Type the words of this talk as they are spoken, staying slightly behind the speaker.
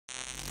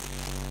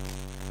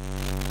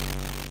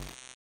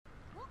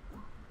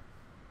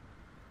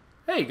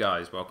Hey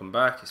guys, welcome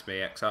back. It's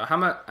me,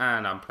 xrhammer,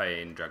 and I'm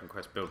playing Dragon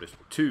Quest Builders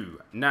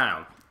 2.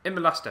 Now, in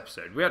the last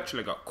episode, we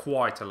actually got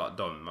quite a lot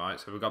done, right?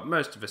 So we got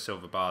most of the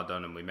silver bar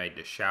done, and we made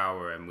the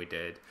shower, and we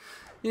did,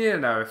 you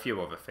know, a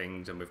few other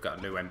things, and we've got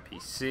a new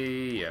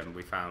NPC, and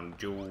we found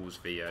jewels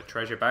via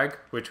treasure bag,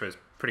 which was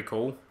pretty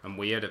cool and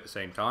weird at the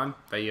same time.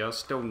 They are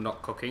still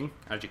not cooking,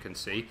 as you can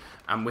see,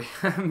 and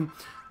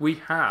we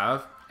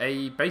have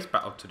a base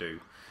battle to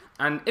do.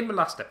 And in the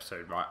last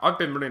episode, right, I've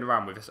been running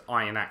around with this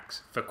iron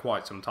axe for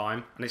quite some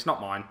time, and it's not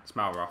mine, it's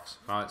Malroth's,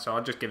 right, so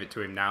I'll just give it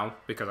to him now,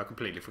 because I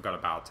completely forgot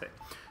about it.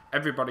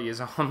 Everybody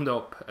is armed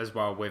up as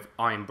well with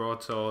iron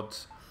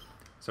broadswords,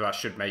 so that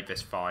should make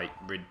this fight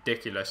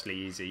ridiculously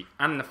easy,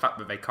 and the fact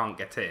that they can't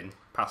get in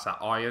past that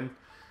iron,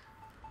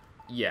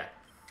 yeah,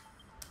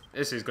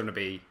 this is going to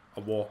be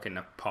a walk in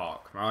the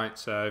park, right,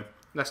 so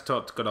let's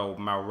talk to good old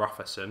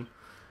Malrotherson,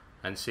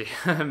 and see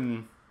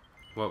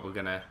what we're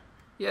going to,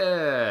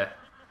 yeah.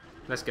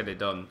 Let's get it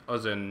done.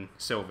 Us and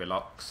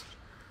Silverlocks.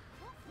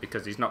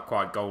 Because he's not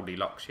quite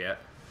Goldilocks yet.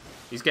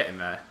 He's getting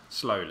there.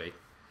 Slowly.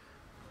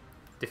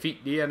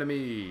 Defeat the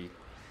enemy.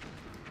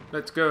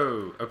 Let's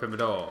go. Open the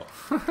door.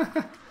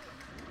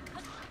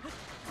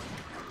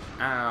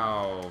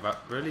 Ow. That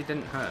really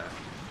didn't hurt.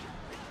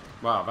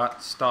 Wow,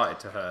 that started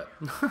to hurt.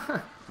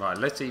 Right,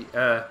 let's see.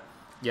 Yeah,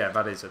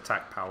 that is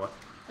attack power.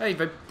 Hey,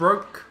 they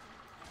broke.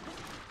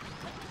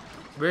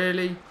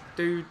 Really?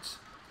 Dudes?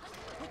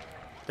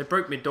 They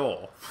broke my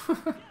door.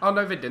 Oh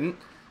no, they didn't.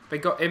 They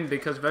got in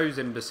because those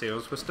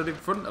imbeciles were stood in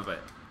front of it.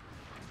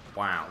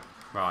 Wow.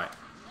 Right.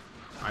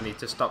 I need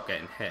to stop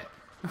getting hit.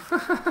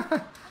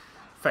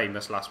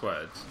 Famous last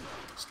words.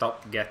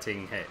 Stop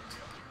getting hit.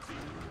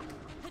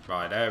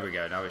 Right, there we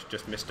go. Now it's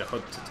just Mr.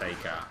 Hood to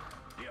take out.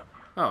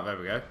 Oh, there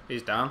we go.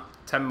 He's down.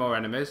 10 more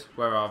enemies.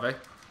 Where are they?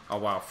 Oh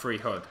wow, free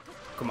Hood.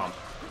 Come on.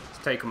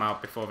 Let's take them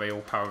out before they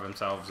all power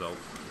themselves up.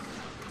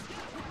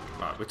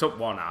 Right, we took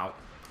one out.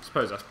 I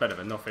suppose that's better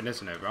than nothing,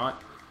 isn't it, right?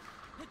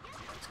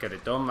 Let's get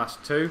it done. That's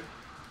 2.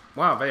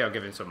 Wow, they are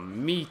giving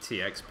some meaty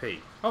XP.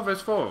 Oh,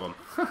 there's 4 of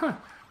them.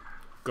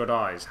 Good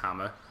eyes,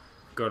 Hammer.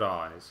 Good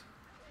eyes.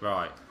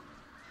 Right.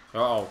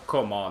 Oh,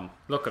 come on.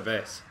 Look at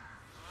this.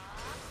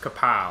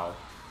 Kapow.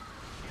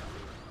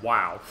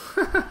 Wow.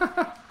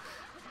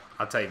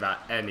 I'll take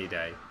that any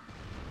day.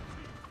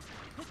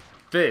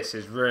 This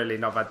is really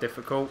not that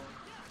difficult.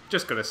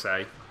 Just gonna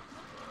say.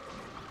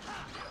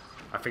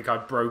 I think I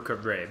broke a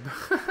rib.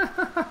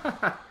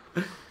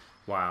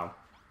 Wow.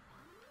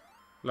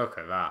 Look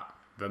at that.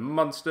 The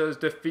monster's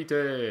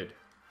defeated.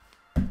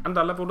 And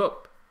I leveled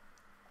up.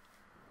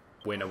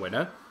 Winner,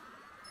 winner.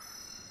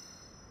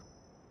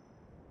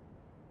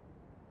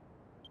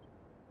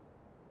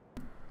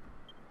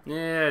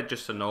 Yeah,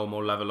 just a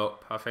normal level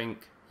up, I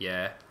think.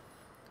 Yeah.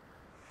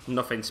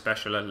 Nothing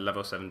special at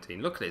level 17.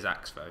 Look at his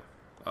axe, though.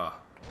 Oh.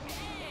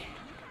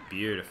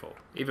 Beautiful.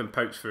 Even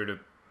pokes through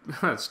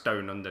the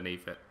stone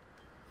underneath it.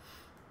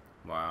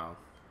 Wow.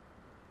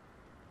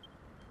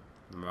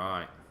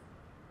 Right.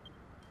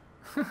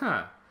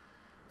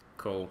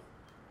 Cool.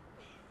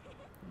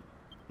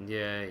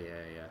 Yeah.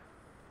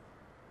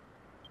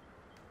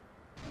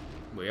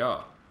 We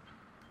are.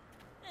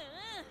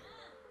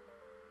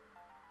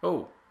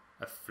 Oh,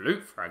 a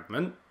flute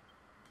fragment.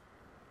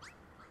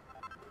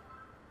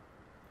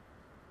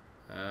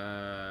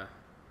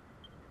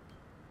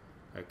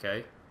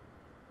 Okay.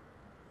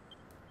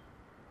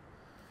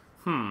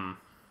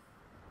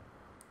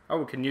 Oh,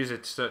 we can use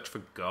it to search for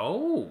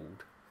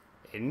gold.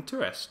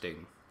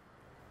 Interesting.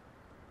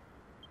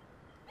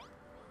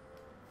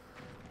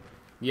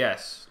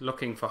 Yes,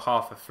 looking for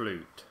half a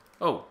flute.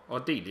 Oh,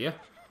 Ardelia.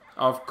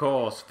 Of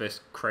course,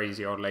 this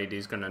crazy old lady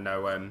is going to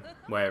know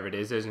where it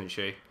is, isn't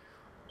she?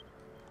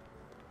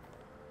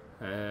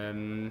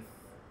 Okay.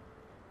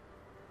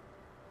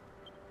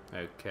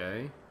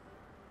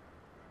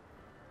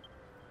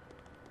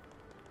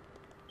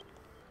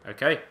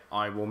 Okay,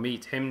 I will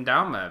meet him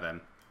down there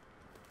then.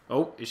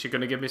 Oh, is she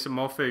going to give me some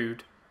more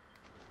food?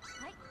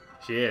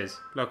 She is.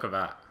 Look at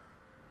that.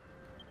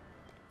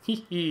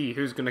 Hee hee,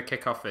 who's going to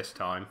kick off this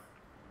time?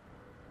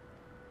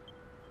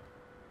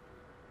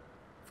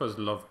 Fuzz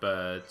love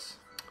birds.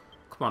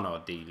 Come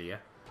on, Ardelia.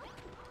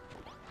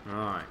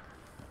 Right.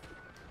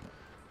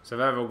 So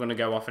they're all going to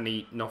go off and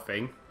eat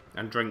nothing.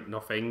 And drink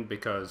nothing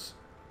because...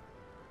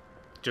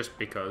 Just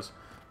because.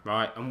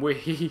 Right, and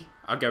we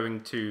are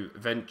going to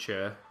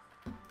venture...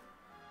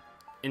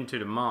 into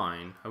the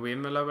mine. Are we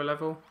in the lower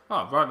level?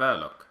 Oh, right there,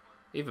 look.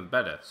 Even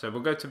better. So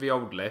we'll go to the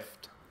old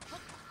lift.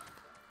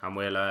 And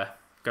we'll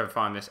go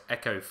find this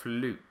echo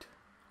flute.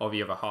 Or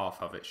the other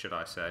half of it, should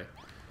I say.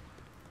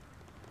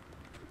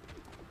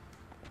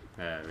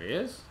 There he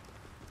is.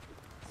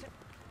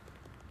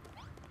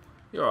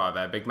 You're alright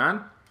there, big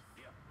man.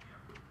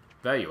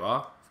 There you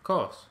are, of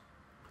course.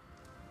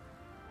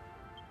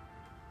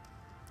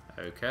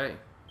 Okay.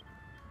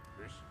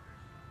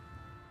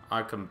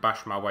 I can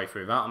bash my way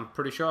through that, I'm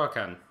pretty sure I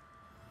can.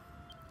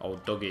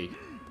 Old Dougie.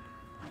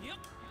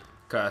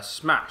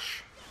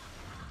 Smash.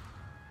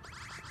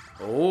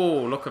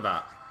 Oh, look at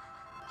that.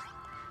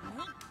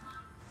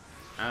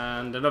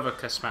 And another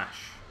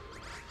smash.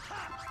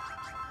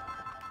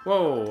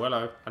 Whoa,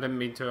 hello. I didn't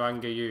mean to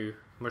anger you,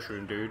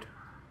 mushroom dude.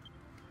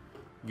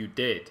 You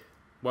did.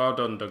 Well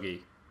done,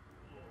 Dougie.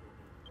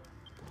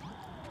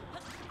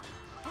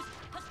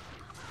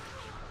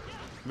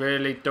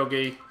 Really,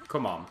 Dougie?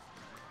 Come on.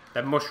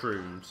 They're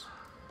mushrooms.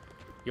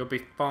 You'll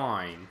be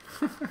fine.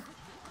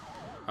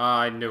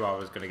 I knew I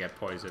was going to get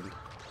poisoned.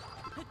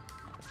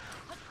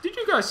 Did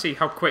you guys see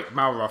how quick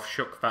Malroth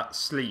shook that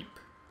sleep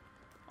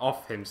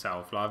off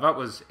himself? Like, that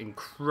was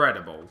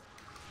incredible.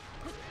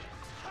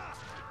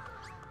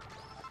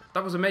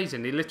 That was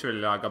amazing. He literally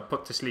like got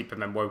put to sleep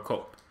and then woke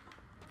up.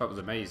 That was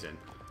amazing.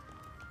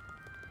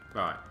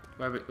 Right.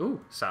 Where we... Ooh,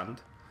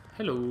 sand.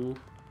 Hello.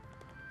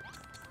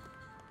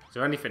 Is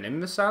there anything in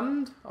the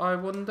sand, I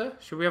wonder?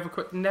 Should we have a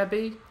quick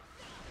nebby?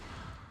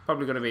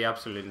 Probably going to be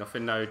absolutely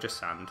nothing. No, just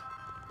sand.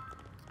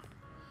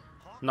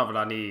 Not that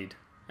I need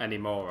any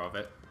more of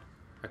it.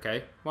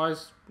 Okay. Why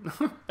is...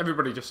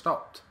 Everybody just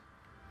stopped.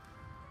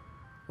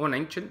 Oh, an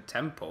ancient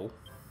temple.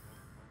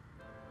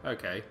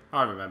 Okay.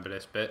 I remember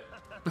this bit.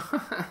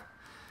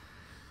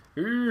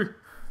 Ooh.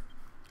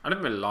 I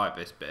didn't really like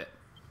this bit.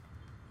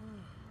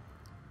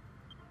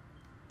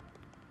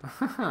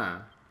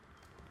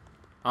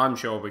 I'm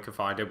sure we can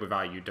find it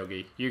without you,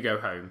 Dougie. You go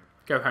home.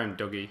 Go home,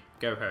 Dougie.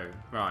 Go home.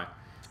 Right.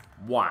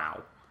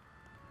 Wow.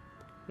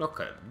 Look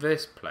at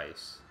this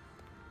place.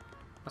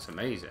 That's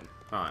amazing.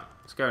 Right.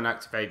 Let's go and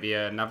activate the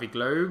Navi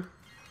Globe.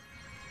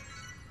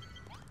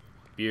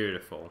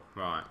 Beautiful.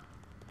 Right.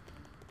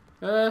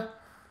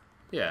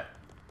 Yeah.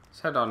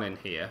 Let's head on in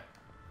here.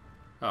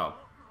 Oh.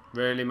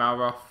 Really,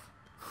 Malroth?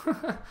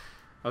 I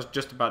was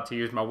just about to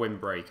use my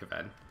windbreaker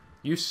then.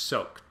 You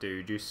suck,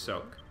 dude. You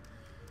suck.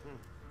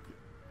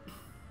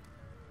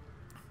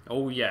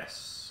 Oh,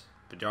 yes.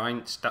 The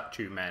giant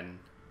statue men.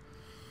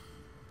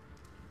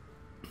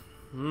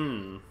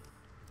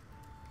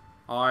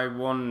 I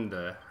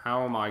wonder,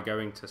 how am I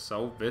going to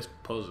solve this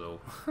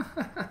puzzle?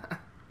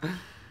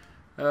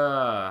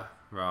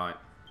 Right.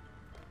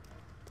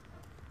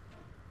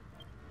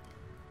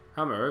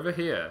 Hammer, over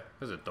here.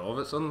 There's a door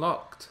that's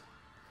unlocked.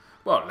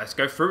 Well, let's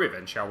go through it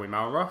then, shall we,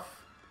 Malroth?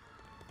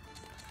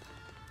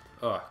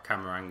 Oh,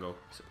 camera angle.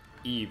 It's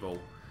evil.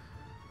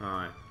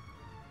 Right.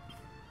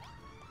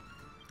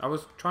 I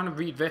was trying to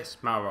read this,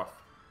 Malroth.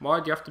 Why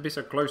do you have to be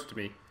so close to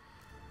me?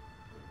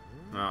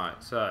 Right,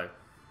 so.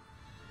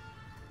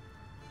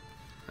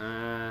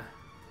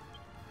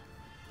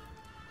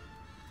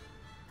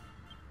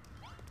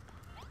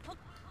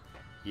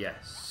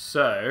 Yes,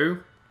 so.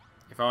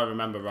 If I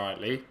remember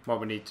rightly, what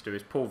we need to do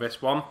is pull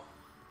this one.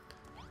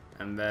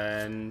 And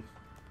then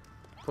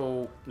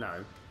pull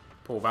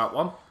that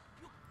one.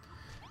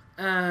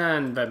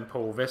 And then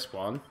pull this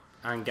one.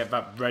 And get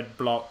that red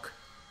block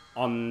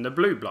on the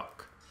blue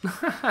block.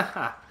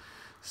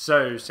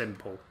 So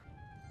simple.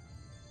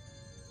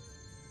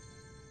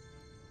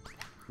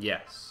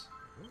 Yes.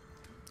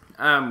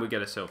 And we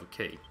get a silver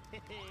key.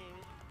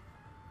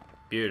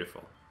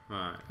 Beautiful.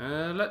 Right,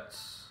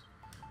 let's...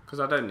 Because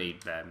I don't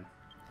need them.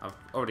 I've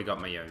already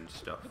got my own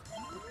stuff.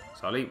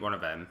 So I'll eat one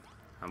of them.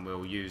 And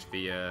we'll use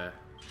the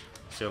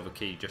silver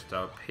key just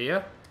up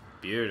here.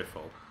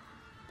 Beautiful.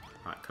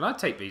 Right, can I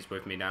take these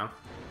with me now?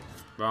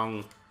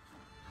 Wrong.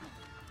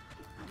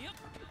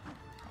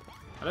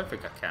 I don't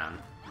think I can.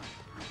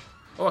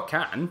 Oh, I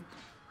can.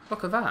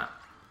 Look at that.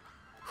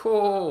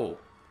 Oh,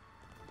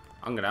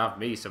 I'm going to have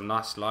me some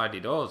nice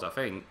slidey doors, I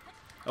think.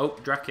 Oh,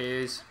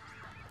 Drakes.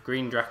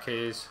 Green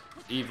Drakes.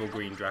 Evil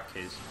green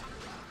Drakes.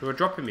 Who are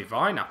dropping me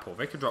Vine Apple.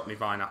 They could drop me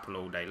Vine Apple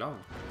all day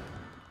long.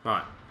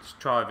 Right, let's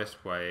try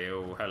this way.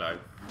 Oh, hello.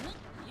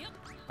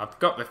 I've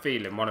got the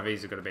feeling one of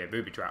these are going to be a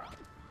booby trap.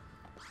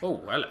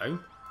 Oh, hello.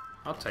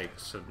 I'll take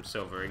some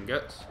silver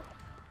ingots.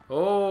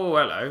 Oh,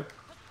 hello.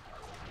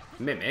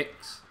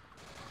 Mimics.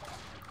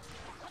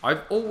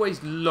 I've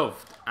always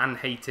loved and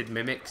hated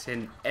mimics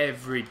in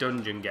every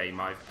dungeon game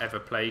I've ever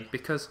played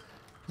because,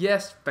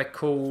 yes, they're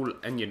cool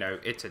and, you know,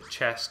 it's a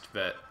chest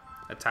that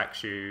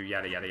attacks you,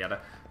 yada, yada, yada.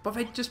 But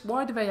they just,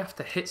 why do they have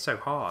to hit so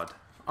hard?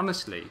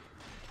 Honestly.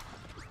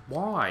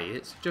 Why?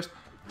 It's just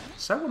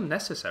so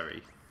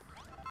unnecessary.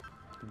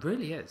 It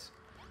really is.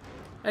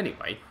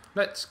 Anyway,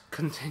 let's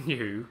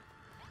continue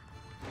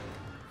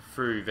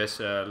through this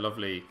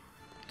lovely...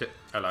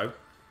 Hello.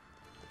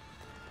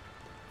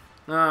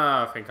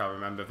 I think I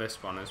remember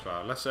this one as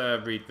well. Let's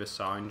read the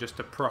sign just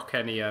to proc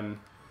any...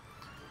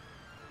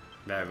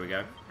 There we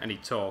go. Any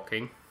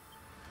talking.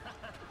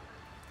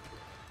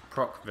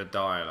 Proc the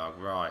dialogue.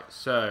 Right.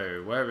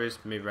 So, where is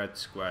my red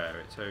square?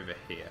 It's over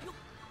here.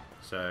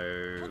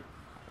 So,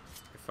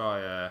 if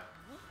I...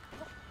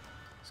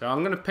 So,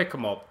 I'm going to pick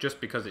them up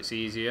just because it's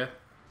easier.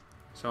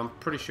 So, I'm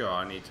pretty sure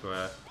I need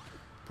to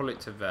pull it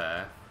to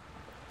there.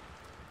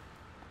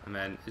 And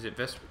then, is it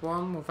this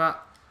one? Will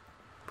that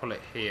pull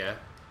it here?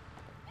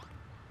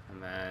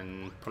 And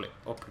then pull it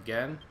up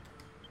again.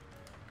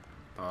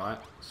 Alright,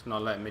 it's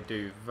not letting me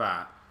do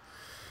that.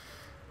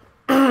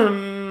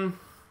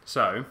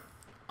 So,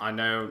 I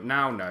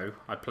now know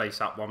I placed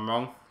that one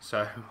wrong.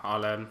 So,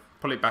 I'll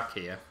pull it back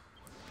here.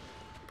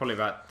 pull it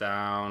back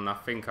down. I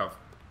think I've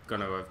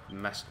gonna have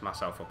messed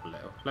myself up a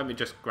little. Let me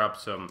just grab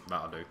some.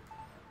 That'll do.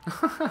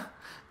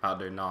 That'll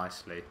do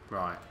nicely.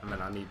 Right, and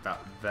then I need that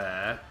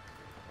there.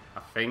 I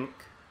think.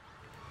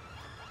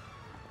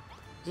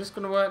 Is this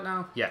gonna work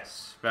now?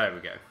 Yes. There we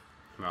go.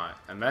 Right,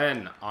 and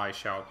then I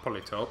shall pull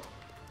it up.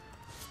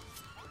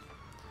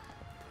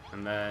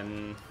 And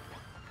then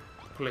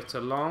pull it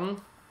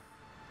along.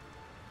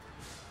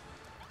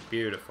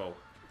 Beautiful.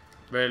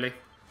 Really?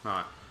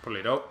 Right, pull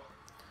it up.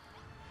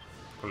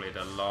 Pull it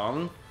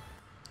along.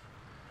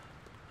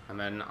 And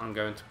then I'm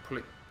going to pull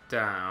it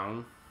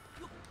down.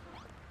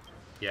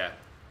 Yeah.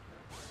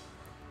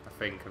 I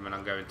think. And then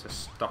I'm going to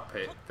stop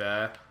it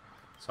there.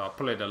 So I'll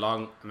pull it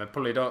along and then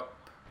pull it up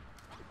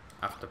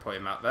after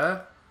putting that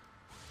there.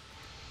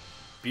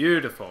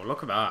 Beautiful.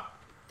 Look at that.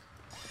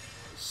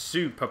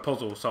 Super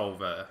puzzle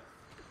solver.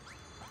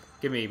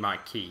 Give me my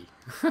key.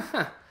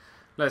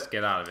 Let's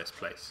get out of this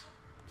place.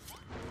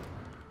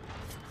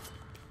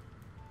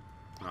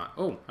 Right.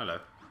 Oh, hello.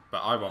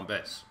 But I want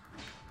this.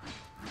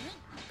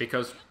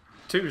 Because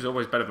 2 is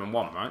always better than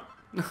 1, right?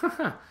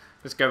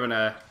 Let's go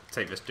and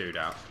take this dude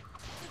out.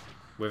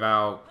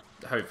 Without,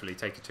 hopefully,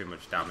 taking too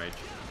much damage.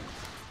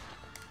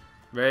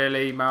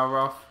 Really,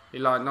 Malroth? He,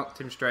 like, knocked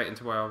him straight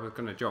into where I was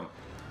going to jump.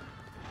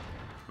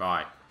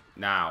 Right.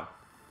 Now.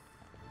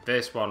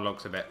 This one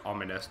looks a bit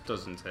ominous,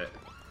 doesn't it?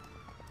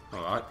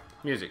 Alright.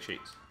 Music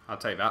sheets. I'll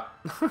take that.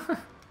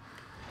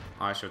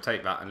 I shall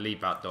take that and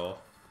leave that door.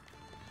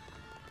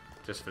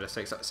 Just for the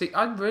sake of... See,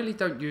 I really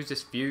don't use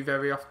this view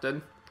very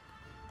often.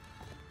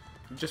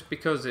 Just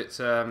because it's,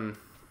 I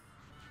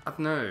don't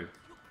know.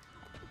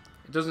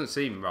 It doesn't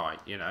seem right,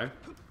 you know.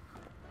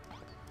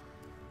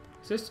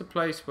 Is this a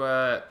place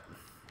where...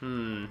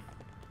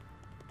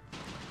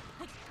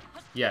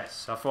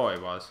 Yes, I thought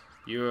it was.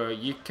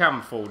 You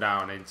can fall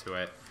down into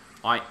it.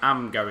 I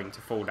am going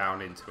to fall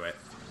down into it.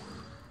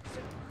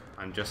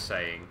 I'm just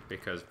saying,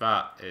 because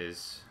that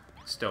is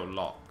still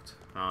locked.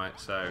 Alright,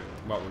 so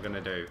what we're going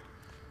to do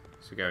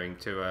is we're going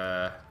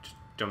to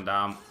jump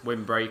down,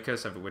 windbreaker,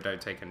 so that we don't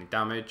take any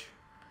damage.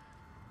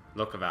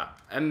 Look at that.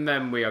 And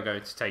then we are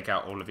going to take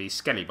out all of these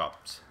skelly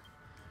bobs.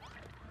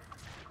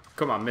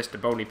 Come on, Mr.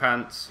 Bony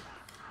Pants.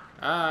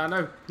 Ah,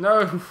 no.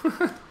 No.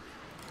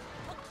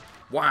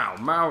 Wow,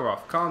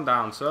 Malroth, calm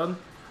down, son.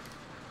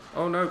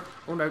 Oh, no.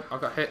 Oh, no. I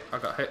got hit. I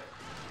got hit.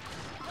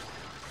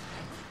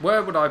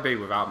 Where would I be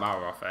without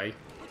Malroth, eh?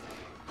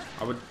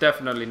 I would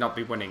definitely not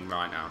be winning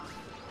right now.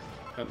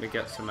 Let me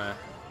get some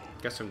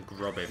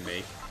grub in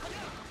me.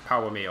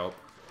 Power me up.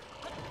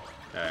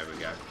 There we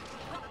go.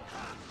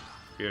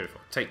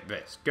 Beautiful. Take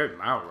this. Go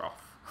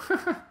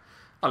Malroth.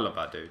 I love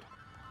that dude.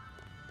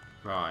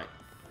 Right.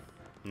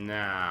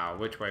 Now,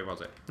 which way was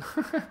it?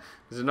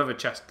 There's another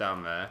chest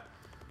down there.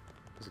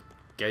 There's a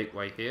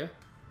gateway here.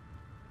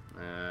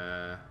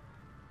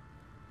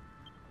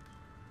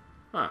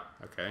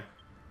 Okay.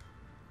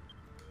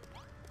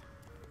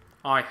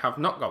 I have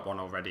not got one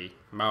already.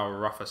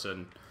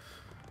 Malrotherson.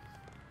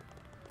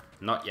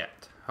 Not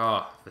yet.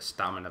 Oh, the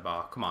stamina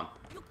bar. Come on.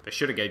 They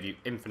should have gave you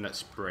infinite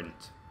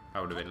sprint.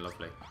 That would have been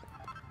lovely.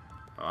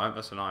 Alright,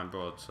 that's an iron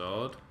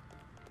broadsword.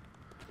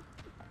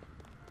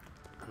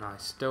 And I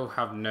still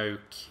have no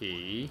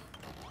key.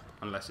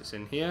 Unless it's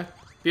in here.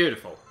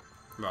 Beautiful.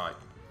 Right.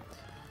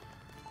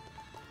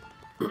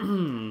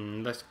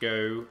 Let's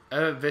go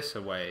this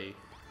way.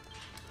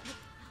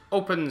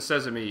 Open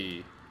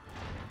sesame.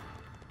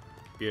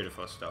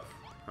 Beautiful stuff.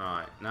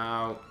 Right,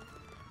 now,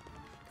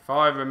 if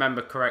I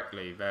remember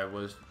correctly, there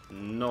was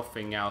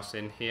nothing else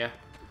in here.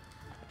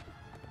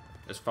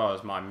 As far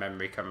as my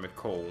memory can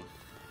recall.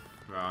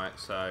 Right,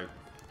 so,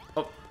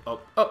 up,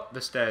 up, up the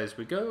stairs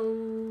we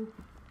go.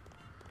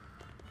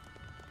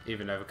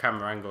 Even though the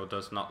camera angle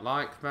does not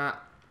like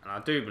that. And I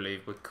do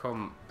believe we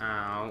come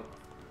out,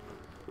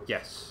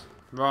 yes,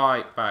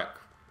 right back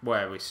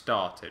where we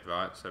started,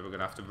 right? So we're going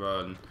to have to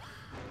run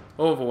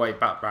all the way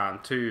back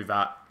round to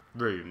that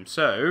room.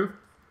 So,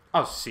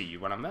 I'll see you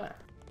when I'm there.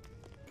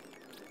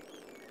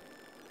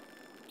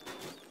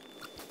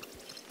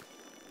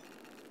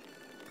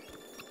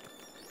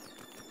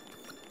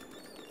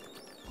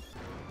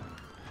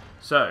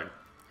 So,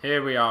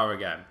 here we are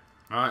again.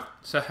 Right,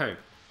 so,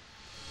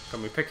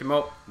 can we pick him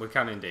up? We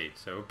can indeed.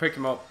 So, we'll pick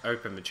him up,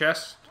 open the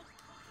chest,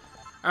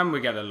 and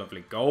we get a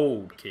lovely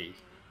gold key.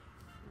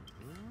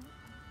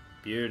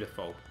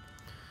 Beautiful.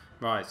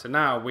 Right, so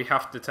now we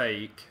have to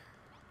take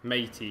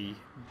Matey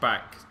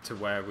back to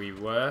where we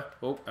were.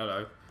 Oh,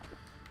 hello.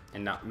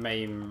 In that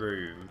main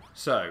room.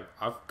 So,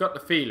 I've got the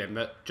feeling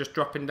that just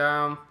dropping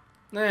down,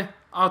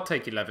 I'll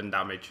take 11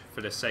 damage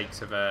for the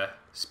sakes of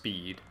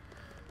speed.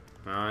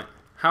 Right.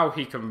 How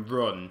he can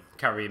run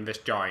carrying this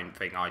giant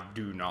thing, I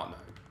do not know.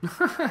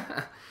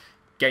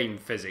 Game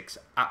physics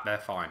at their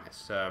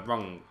finest.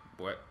 Wrong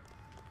way.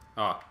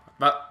 Oh,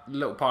 that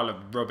little pile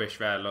of rubbish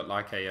there looked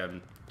like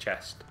a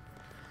chest.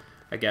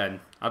 Again,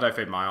 I don't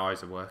think my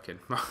eyes are working.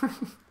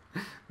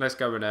 Let's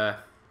go and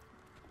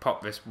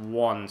pop this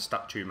one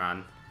statue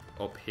man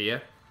up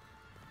here.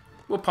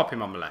 We'll pop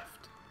him on the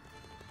left.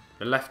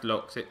 The left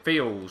looks, it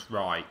feels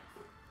right.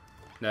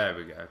 There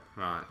we go.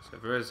 Right, so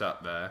there is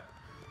that there.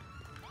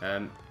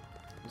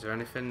 Is there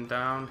anything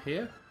down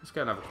here? Let's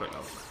go and have a quick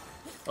look.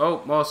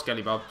 Oh, more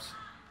skelly bobs.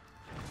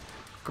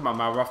 Come on,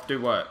 Malroth,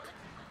 do work.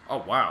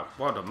 Oh, wow.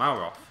 Well done,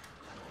 Malroth.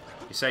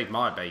 You saved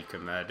my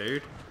bacon there,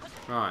 dude.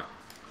 Right.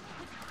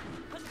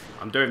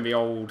 I'm doing the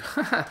old...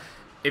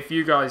 If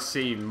you guys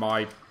see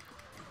my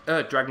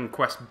Dragon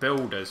Quest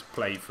Builders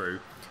playthrough,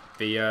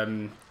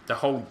 the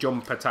whole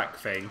jump attack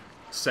thing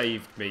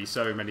saved me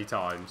so many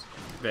times.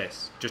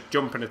 This. Just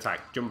jump and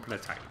attack, jump and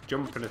attack,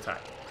 jump and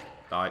attack.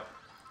 Like,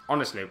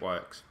 honestly, it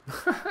works.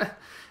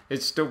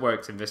 It still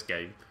works in this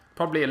game.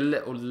 Probably a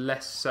little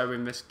less so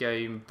in this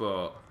game,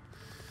 but...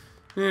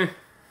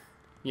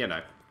 you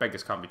know,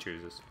 beggars can't be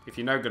choosers. If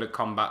you're no good at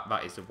combat,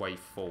 that is the way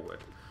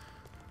forward.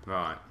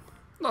 Right.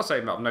 I'm not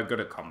saying that I'm no good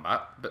at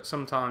combat, but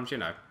sometimes, you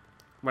know,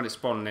 when it's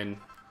spawning in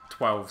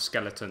 12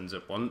 skeletons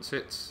at once,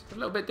 it's a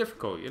little bit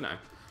difficult, you know.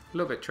 A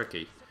little bit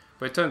tricky.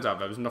 But it turns out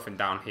there was nothing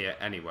down here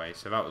anyway,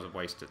 so that was a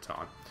waste of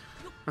time.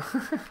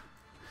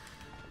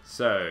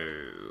 So,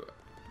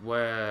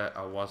 where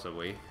was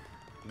we?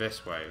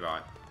 This way,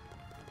 right.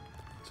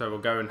 So we'll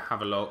go and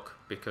have a look,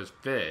 because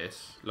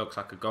this looks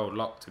like a gold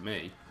lock to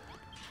me.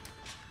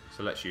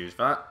 So let's use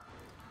that.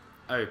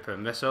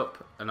 Open this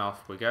up, and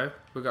off we go.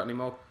 We got any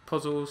more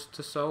puzzles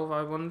to solve,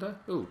 I wonder?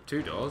 Ooh,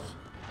 2 doors.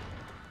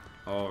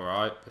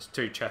 Alright, there's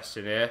 2 chests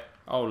in here.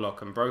 Oh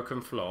look, and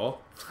broken floor.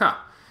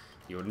 Ha!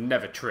 You'll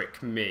never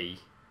trick me.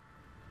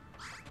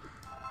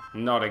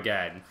 Not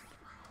again.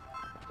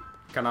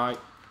 Can I?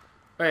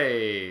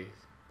 Hey!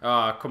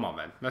 Ah, come on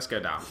then. Let's go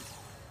down.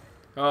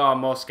 Oh,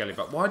 more skelly,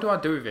 but why do I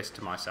do this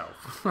to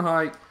myself?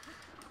 I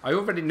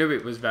already knew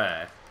it was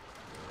there.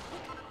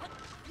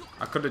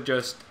 I could have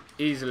just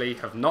easily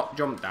have not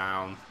jumped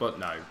down, but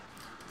no.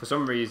 For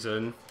some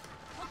reason,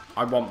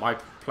 I want my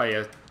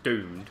player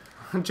doomed.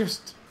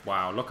 Just,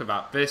 wow, look at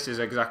that. This is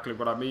exactly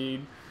what I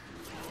mean.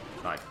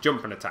 Like,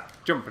 jump and attack,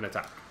 jump and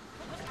attack.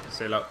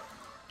 See, look,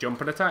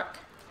 jump and attack.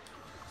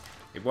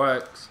 It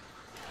works.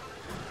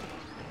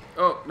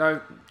 Oh,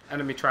 no,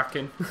 enemy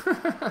tracking.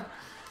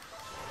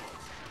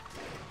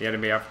 The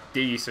enemy have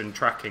decent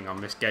tracking on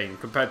this game.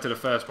 Compared to the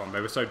first one,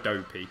 they were so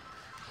dopey.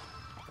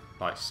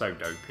 Like, so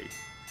dopey.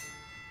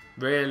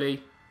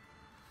 Really?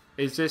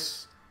 Is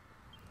this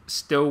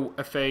still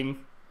a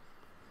thing?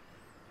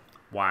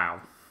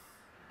 Wow.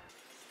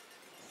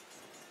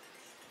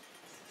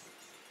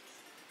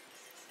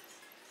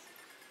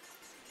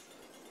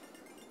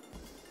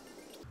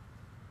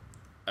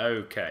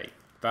 Okay,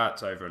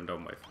 that's over and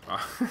done with.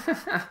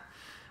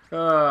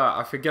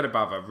 I forget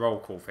about the roll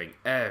call thing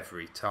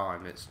every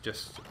time. It's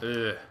just,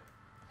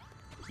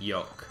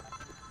 yuck.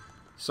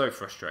 So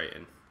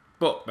frustrating.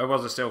 But there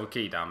was a silver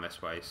key down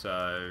this way,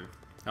 so...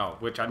 Oh,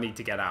 which I need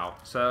to get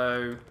out.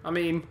 So, I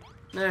mean,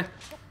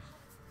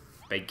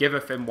 they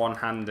giveth in one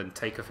hand and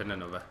taketh in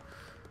another.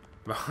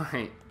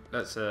 Right,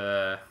 let's,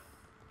 oh,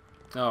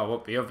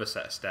 up the other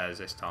set of stairs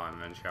this time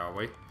then, shall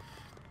we?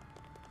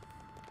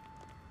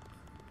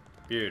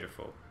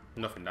 Beautiful.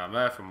 Nothing down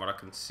there from what I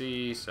can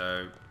see,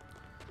 so...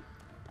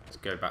 Let's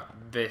go back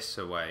this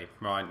way.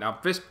 Right, now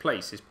this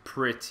place is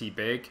pretty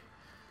big.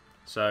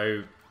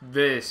 So,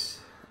 this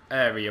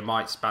area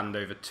might span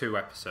over 2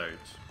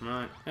 episodes.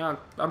 Right, yeah,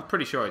 I'm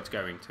pretty sure it's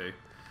going to.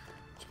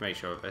 Just make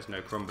sure there's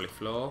no crumbly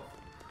floor.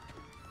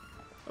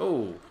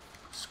 Oh,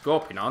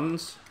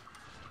 scorpions.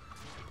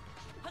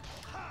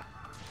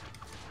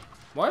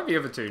 Why are the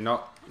other 2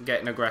 not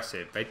getting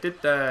aggressive? They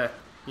did their,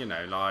 you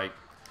know, like,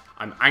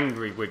 I'm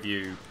angry with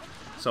you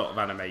sort of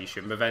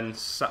animation, but then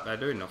sat there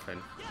doing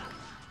nothing.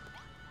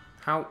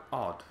 How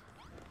odd.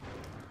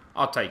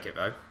 I'll take it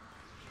though.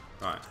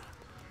 Right.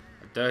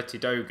 A dirty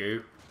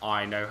Dogu.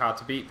 I know how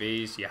to beat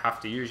these. You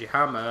have to use your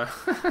hammer.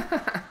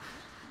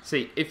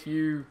 See, if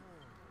you...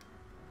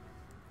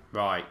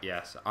 Right,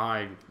 yes.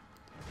 I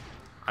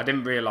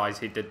didn't realise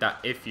he did that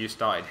if you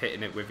started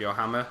hitting it with your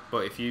hammer.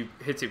 But if you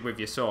hit it with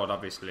your sword,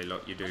 obviously,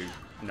 look, you do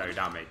no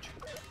damage.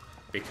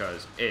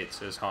 Because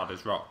it's as hard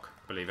as rock,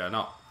 believe it or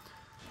not.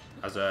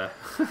 As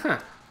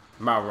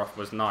Malroth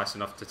was nice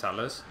enough to tell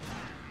us.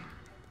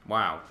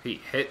 Wow, he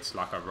hits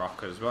like a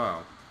rock as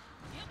well.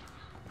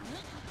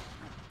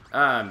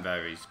 And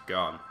there he's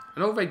gone.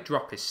 And all they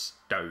drop is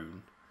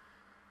stone.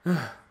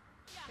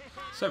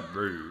 So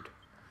rude.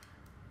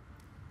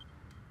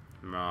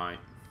 Right.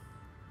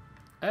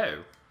 Oh.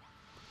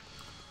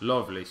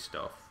 Lovely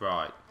stuff.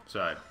 Right,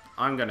 so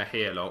I'm going to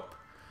heal up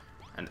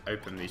and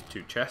open these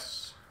 2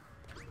 chests.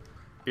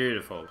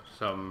 Beautiful.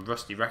 Some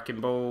rusty wrecking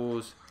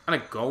balls and a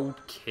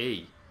gold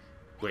key,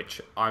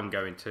 which I'm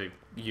going to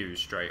use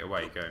straight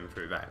away going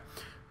through there.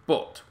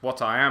 But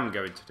what I am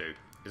going to do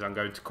is I'm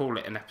going to call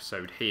it an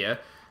episode here,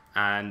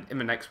 and in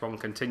the next one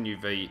continue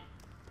the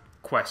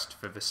quest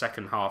for the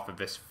second half of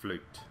this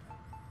flute.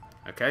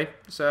 Okay,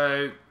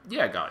 so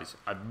yeah guys,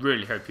 I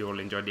really hope you all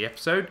enjoyed the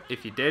episode.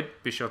 If you did,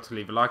 be sure to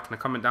leave a like and a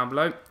comment down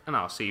below, and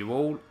I'll see you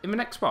all in the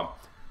next one.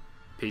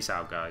 Peace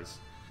out guys.